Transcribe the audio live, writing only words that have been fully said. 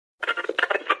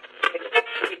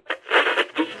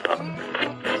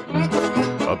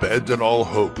Abandon all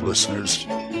hope, listeners.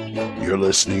 You're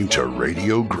listening to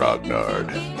Radio Grognard,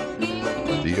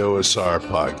 the OSR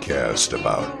podcast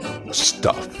about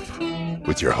stuff,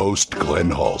 with your host, Glenn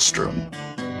Hallstrom.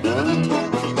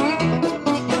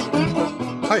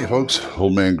 Hi, folks.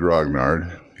 Old Man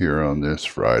Grognard here on this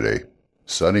Friday.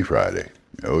 Sunny Friday.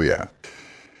 Oh, yeah.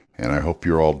 And I hope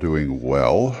you're all doing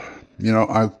well. You know,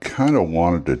 I kind of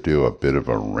wanted to do a bit of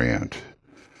a rant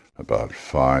about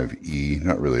 5E.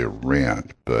 Not really a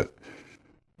rant, but,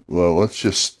 well, let's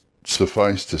just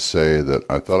suffice to say that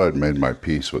I thought I'd made my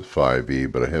peace with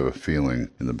 5E, but I have a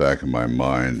feeling in the back of my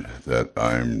mind that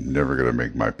I'm never going to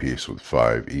make my peace with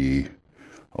 5E.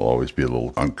 I'll always be a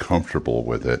little uncomfortable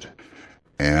with it.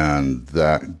 And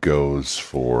that goes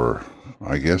for,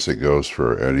 I guess it goes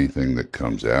for anything that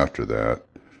comes after that,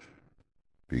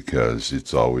 because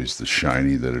it's always the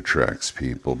shiny that attracts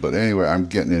people. But anyway, I'm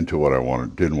getting into what I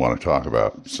didn't want to talk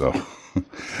about. So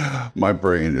my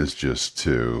brain is just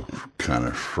too kind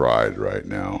of fried right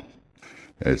now.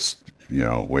 It's,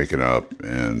 waking up,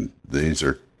 and these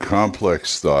are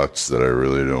complex thoughts that I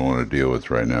really don't want to deal with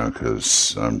right now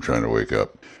because I'm trying to wake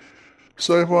up.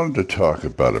 So I wanted to talk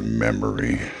about a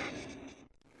memory,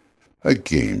 a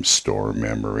game store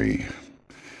memory,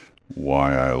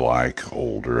 why I like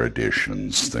older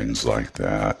editions, things like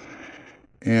that.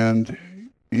 And,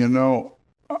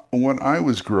 when I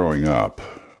was growing up,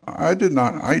 I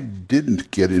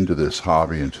didn't get into this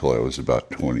hobby until I was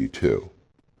about 22.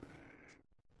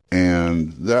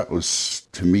 And that was,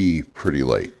 to me, pretty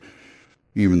late,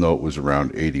 even though it was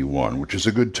around 81, which is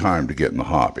a good time to get in the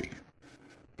hobby.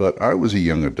 But I was a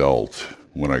young adult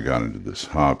when I got into this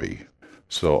hobby,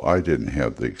 so I didn't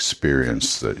have the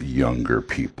experience that younger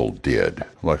people did.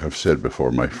 Like I've said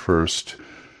before, my first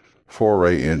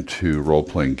foray into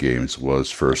role-playing games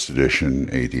was first edition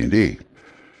AD&D.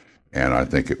 And I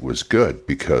think it was good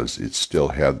because it still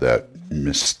had that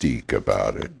mystique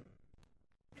about it.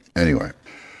 Anyway,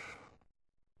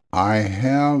 I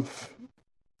have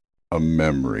a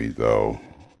memory, though,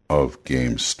 of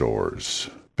game stores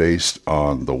based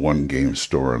on the one game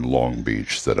store in Long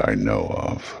Beach that I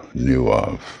knew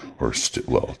of, or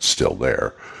it's still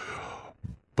there.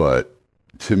 But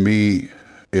to me,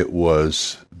 it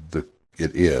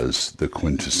is the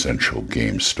quintessential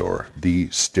game store, the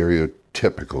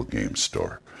stereotypical game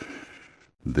store,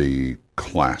 the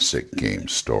classic game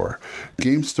store.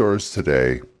 Game stores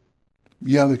today,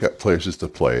 yeah, they got places to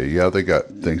play. Yeah, they got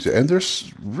things, and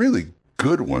there's really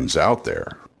good ones out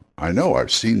there. I know,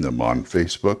 I've seen them on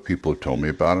Facebook. People have told me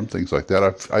about them, things like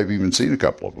that. I've even seen a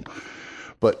couple of them.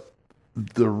 But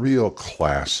the real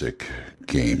classic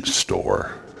game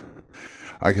store,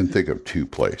 I can think of two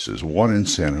places, one in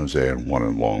San Jose and one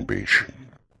in Long Beach.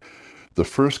 The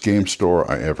first game store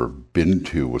I ever been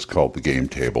to was called The Game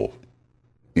Table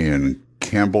in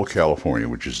Campbell, California,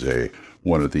 which is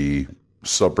one of the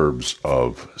suburbs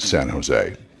of San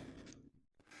Jose.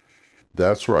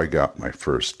 That's where I got my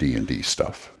first D&D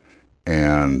stuff.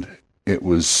 And it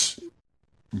was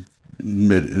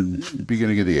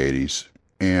beginning of the 80s,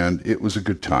 and it was a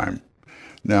good time.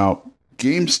 Now,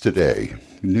 games today,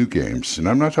 new games, and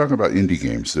I'm not talking about indie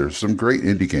games. There's some great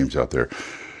indie games out there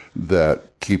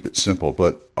that keep it simple,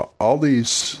 but all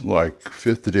these like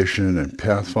 5th edition and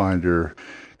Pathfinder,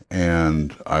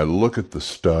 and I look at the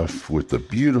stuff with the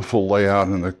beautiful layout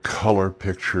and the color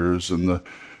pictures, and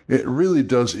it really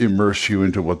does immerse you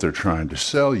into what they're trying to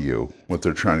sell you, what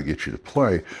they're trying to get you to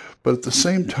play. But at the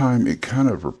same time, it kind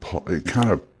of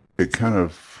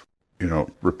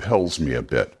repels me a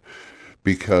bit,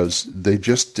 because they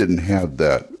just didn't have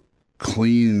that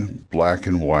clean black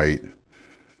and white,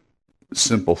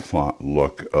 simple font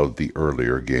look of the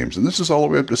earlier games. And this is all the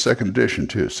way up to 2nd edition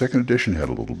too. 2nd edition had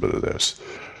a little bit of this.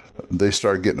 They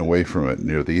started getting away from it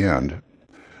near the end.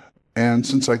 And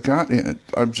since I got in,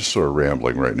 I'm just sort of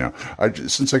rambling right now.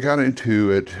 Since I got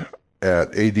into it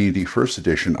at AD&D First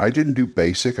Edition, I didn't do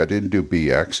Basic, I didn't do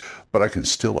BX, but I can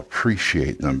still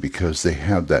appreciate them because they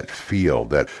have that feel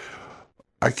that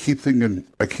I keep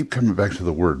coming back to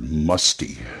the word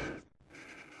musty,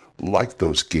 like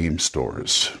those game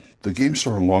stores. The game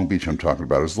store in Long Beach I'm talking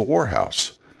about is the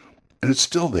Warhouse, and it's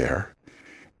still there,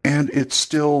 and it's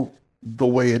still the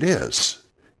way it is.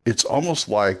 It's almost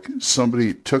like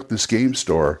somebody took this game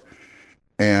store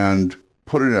and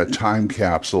put it in a time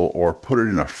capsule or put it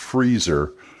in a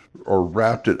freezer or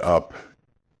wrapped it up,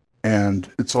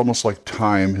 and it's almost like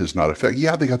time has not affected.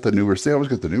 Yeah, they always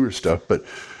got the newer stuff, but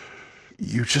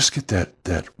you just get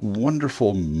that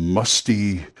wonderful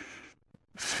musty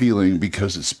feeling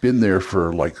because it's been there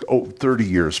for 30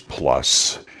 years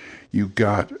plus. You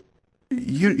got,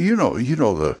 you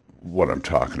know what I'm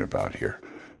talking about here.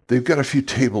 they've got a few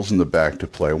tables in the back to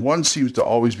play. One seems to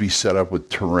always be set up with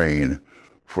terrain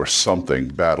for something,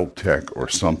 BattleTech or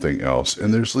something else.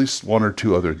 And there's at least one or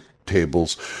two other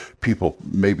tables, people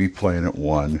maybe playing at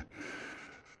one.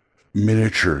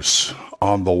 Miniatures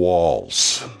on the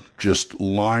walls, just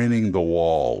lining the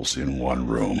walls in one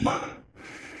room.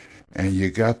 And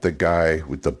you got the guy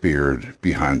with the beard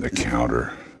behind the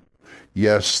counter.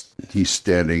 Yes, he's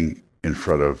standing in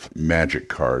front of Magic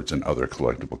cards and other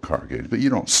collectible card games, but you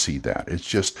don't see that.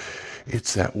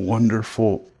 It's that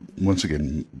wonderful, once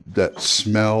again, that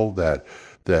smell, that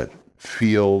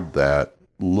feel, that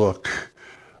look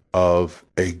of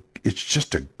it's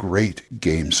just a great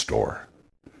game store.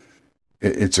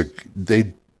 They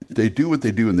do what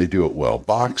they do and they do it well.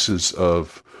 Boxes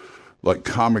of, like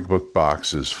comic book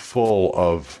boxes full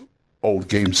of old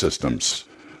game systems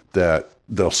that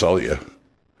they'll sell you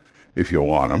if you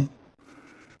want them.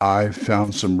 I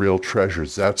found some real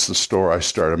treasures. That's the store I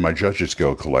started my Judges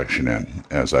Guild collection in,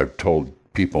 as I've told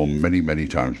people many, many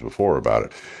times before about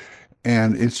it.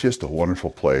 And it's just a wonderful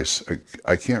place.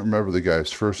 I can't remember the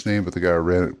guy's first name, but the guy who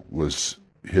ran it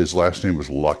his last name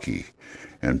was Lucky.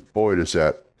 And boy, does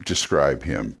that describe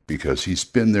him, because he's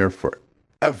been there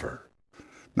forever.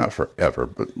 Not forever,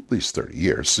 but at least 30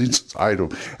 years since I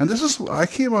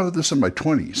came out of this in my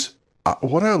 20s.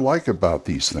 What I like about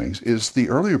these things is the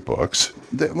earlier books,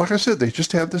 like I said, they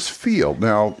just have this feel.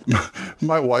 Now,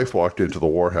 my wife walked into the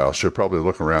Warhouse. She'll probably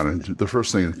look around, and the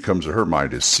first thing that comes to her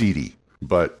mind is seedy.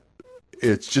 But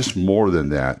it's just more than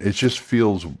that. It just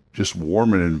feels just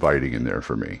warm and inviting in there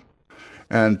for me.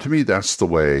 And to me, that's the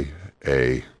way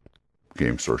a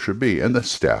game store should be. And the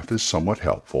staff is somewhat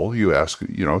helpful. You ask,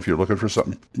 if you're looking for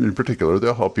something in particular,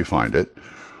 they'll help you find it.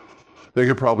 They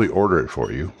could probably order it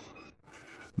for you.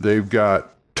 They've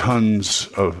got tons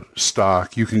of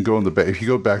stock. You can go if you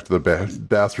go back to the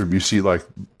bathroom, you see like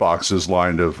boxes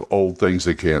lined of old things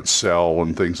they can't sell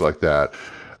and things like that.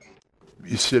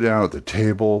 You sit down at the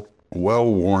table,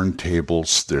 well-worn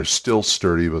tables. They're still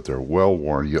sturdy, but they're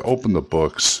well-worn. You open the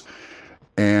books,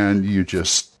 and it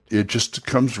just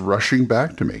comes rushing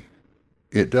back to me.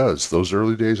 It does. Those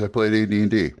early days I played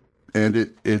AD&D,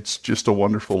 and it's just a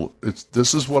wonderful.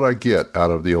 This is what I get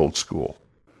out of the old school.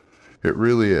 It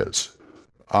really is.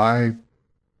 I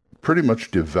pretty much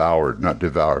I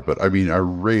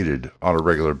rated on a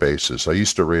regular basis. I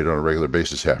used to rate on a regular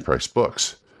basis half-price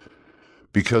books,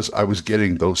 because I was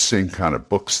getting those same kind of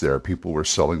books there. People were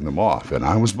selling them off, and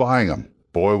I was buying them.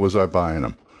 Boy, was I buying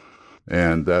them.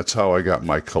 And that's how I got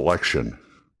my collection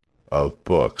of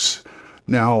books.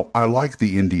 Now, I like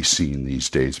the indie scene these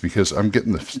days, because I'm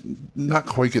not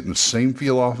quite getting the same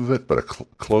feel off of it, but a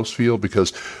close feel,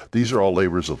 because these are all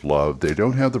labors of love. They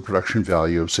don't have the production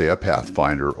value of, say, a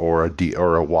Pathfinder or a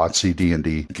WotC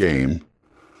D&D game,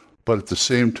 but at the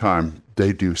same time,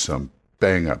 they do some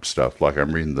bang-up stuff. Like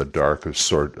I'm reading The Dark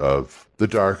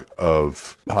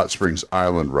of Hot Springs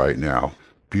Island right now.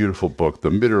 Beautiful book. The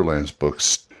Midderlands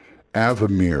books,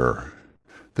 Avamere,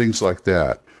 things like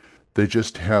that. They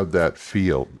just have that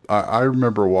feel. I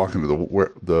remember walking to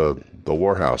the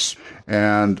Warhouse,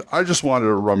 and I just wanted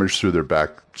to rummage through their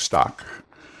back stock,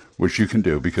 which you can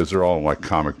do because they're all in like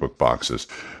comic book boxes.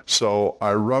 So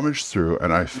I rummaged through,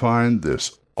 and I find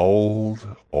this old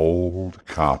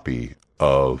copy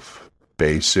of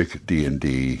basic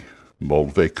D&D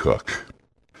Moldvay Cook.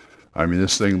 I mean,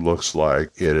 this thing looks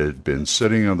like it had been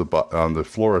sitting on the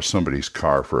floor of somebody's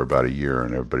car for about a year,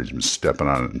 and everybody's been stepping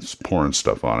on it and pouring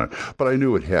stuff on it. But I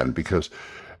knew it hadn't, because,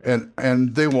 and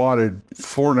they wanted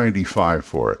 $4.95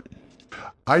 for it.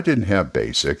 I didn't have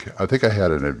basic. I think I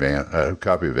had a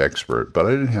copy of Expert, but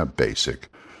I didn't have basic.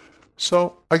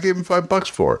 So I gave them $5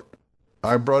 for it.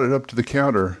 I brought it up to the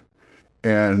counter,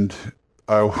 and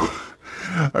I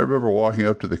remember walking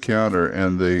up to the counter,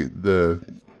 and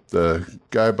the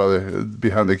guy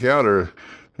behind the counter,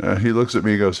 he looks at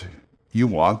me and goes, "You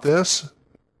want this?"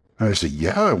 And I said,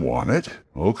 "Yeah, I want it."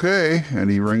 "Okay." And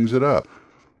he rings it up.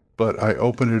 But I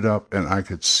opened it up, and I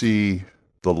could see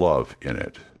the love in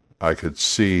it. I could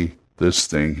see this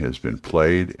thing has been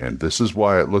played, and this is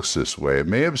why it looks this way. It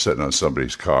may have sitting on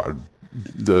somebody's car,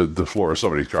 the floor of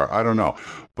somebody's car. I don't know.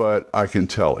 But I can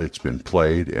tell it's been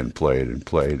played and played and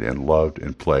played and loved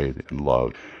and played and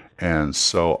loved. And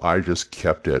so I just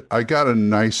kept it. I got a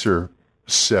nicer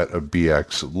set of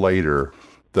BX later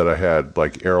that I had,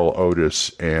 like Errol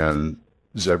Otis and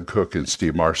Zeb Cook and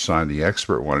Steve Marsh signed the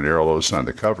Expert one, and Errol Otis signed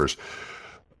the covers.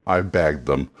 I bagged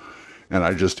them, and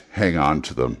I just hang on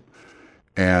to them.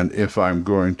 And if I'm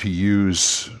going to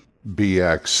use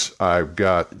BX, I've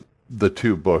got the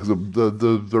two books.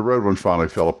 The red one finally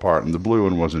fell apart, and the blue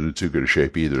one wasn't in too good a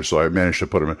shape either. So I managed to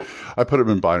put them in. I put them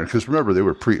in binders because remember they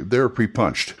were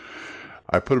pre-punched.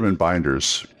 I put them in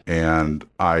binders, and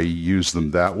I use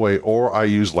them that way, or I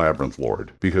use Labyrinth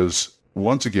Lord because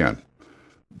once again,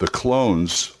 the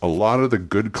clones, a lot of the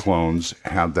good clones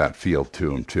have that feel to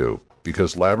them too.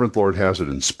 Because Labyrinth Lord has it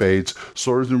in spades,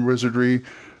 Swords and Wizardry,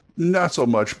 not so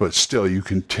much, but still you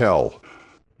can tell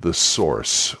the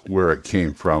source where it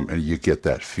came from, and you get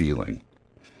that feeling.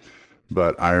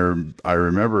 But I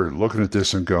remember looking at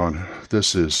this and going,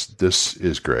 this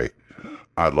is great.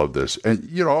 I love this. And,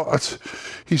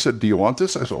 he said, do you want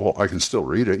this? I said, well, I can still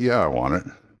read it. Yeah, I want it.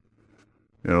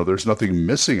 There's nothing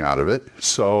missing out of it.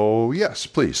 So, yes,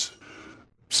 please.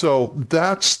 So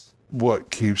that's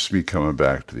what keeps me coming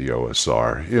back to the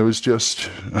OSR. It was just,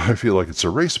 I feel like it's a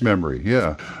race memory.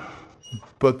 Yeah.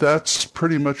 But that's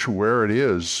pretty much where it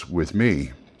is with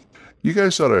me. You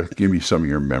guys ought to give me some of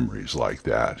your memories like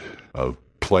that of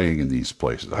playing in these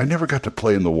places. I never got to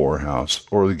play in the Warhouse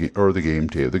or the game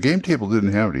table. The game table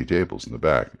didn't have any tables in the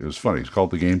back. It was funny. It's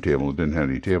called the game table. It didn't have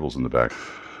any tables in the back.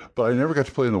 But I never got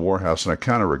to play in the Warhouse, and I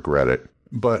kind of regret it.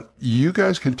 But you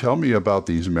guys can tell me about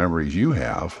these memories you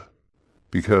have,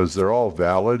 because they're all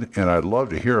valid, and I'd love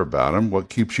to hear about them. What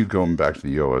keeps you going back to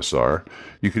the OSR?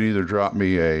 You can either drop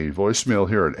me a voicemail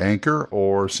here at Anchor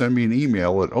or send me an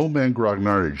email at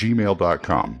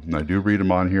oldmangrognard@gmail.com. And I do read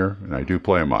them on here, and I do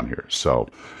play them on here. So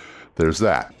there's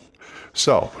that.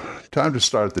 So time to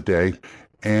start the day,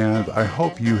 and I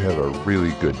hope you have a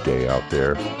really good day out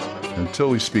there. Until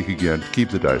we speak again,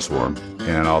 keep the dice warm,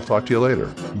 and I'll talk to you later.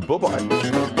 Bye-bye.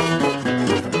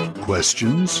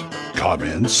 Questions?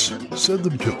 Comments? Send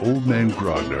them to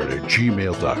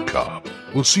oldmangrognard@gmail.com.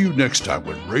 We'll see you next time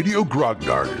when Radio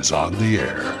Grognard is on the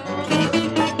air.